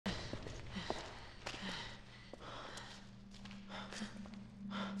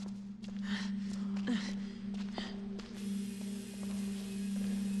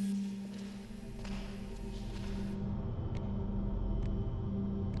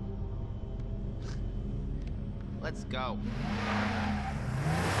Let's go.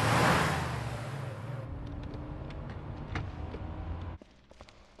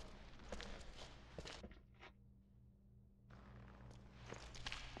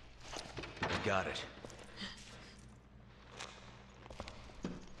 Got it.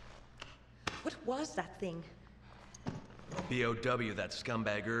 What was that thing? BOW that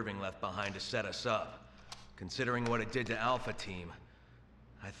scumbag Irving left behind to set us up. Considering what it did to Alpha Team,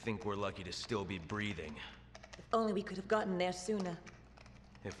 I think we're lucky to still be breathing. If only we could have gotten there sooner.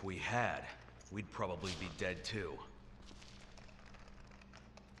 If we had, we'd probably be dead too.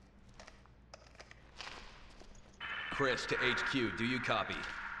 Chris to HQ, do you copy?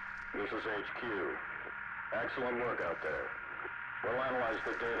 This is HQ. Excellent work out there. We'll analyze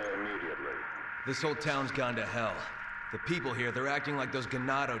the data immediately. This whole town's gone to hell. The people here, they're acting like those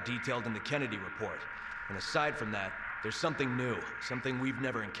Ganado detailed in the Kennedy report. And aside from that, there's something new, something we've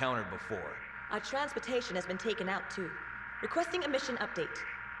never encountered before. Our transportation has been taken out too. Requesting a mission update.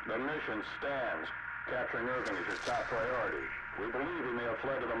 The mission stands. Capturing Irving is your top priority. We believe he may have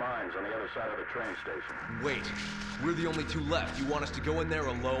fled to the mines on the other side of the train station. Wait, we're the only two left. You want us to go in there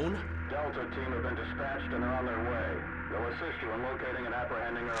alone? Delta team have been dispatched and are on their way. They'll assist you in locating and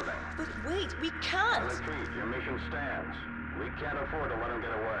apprehending Irving. But wait, we I can't! repeat, your mission stands. We can't afford to let him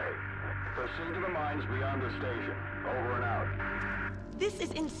get away. Proceed to the mines beyond the station. Over and out. This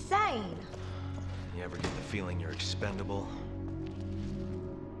is insane! You ever get the feeling you're expendable?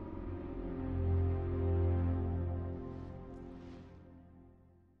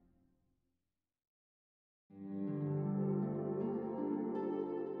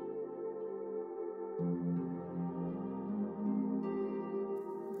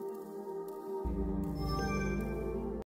 Thank you.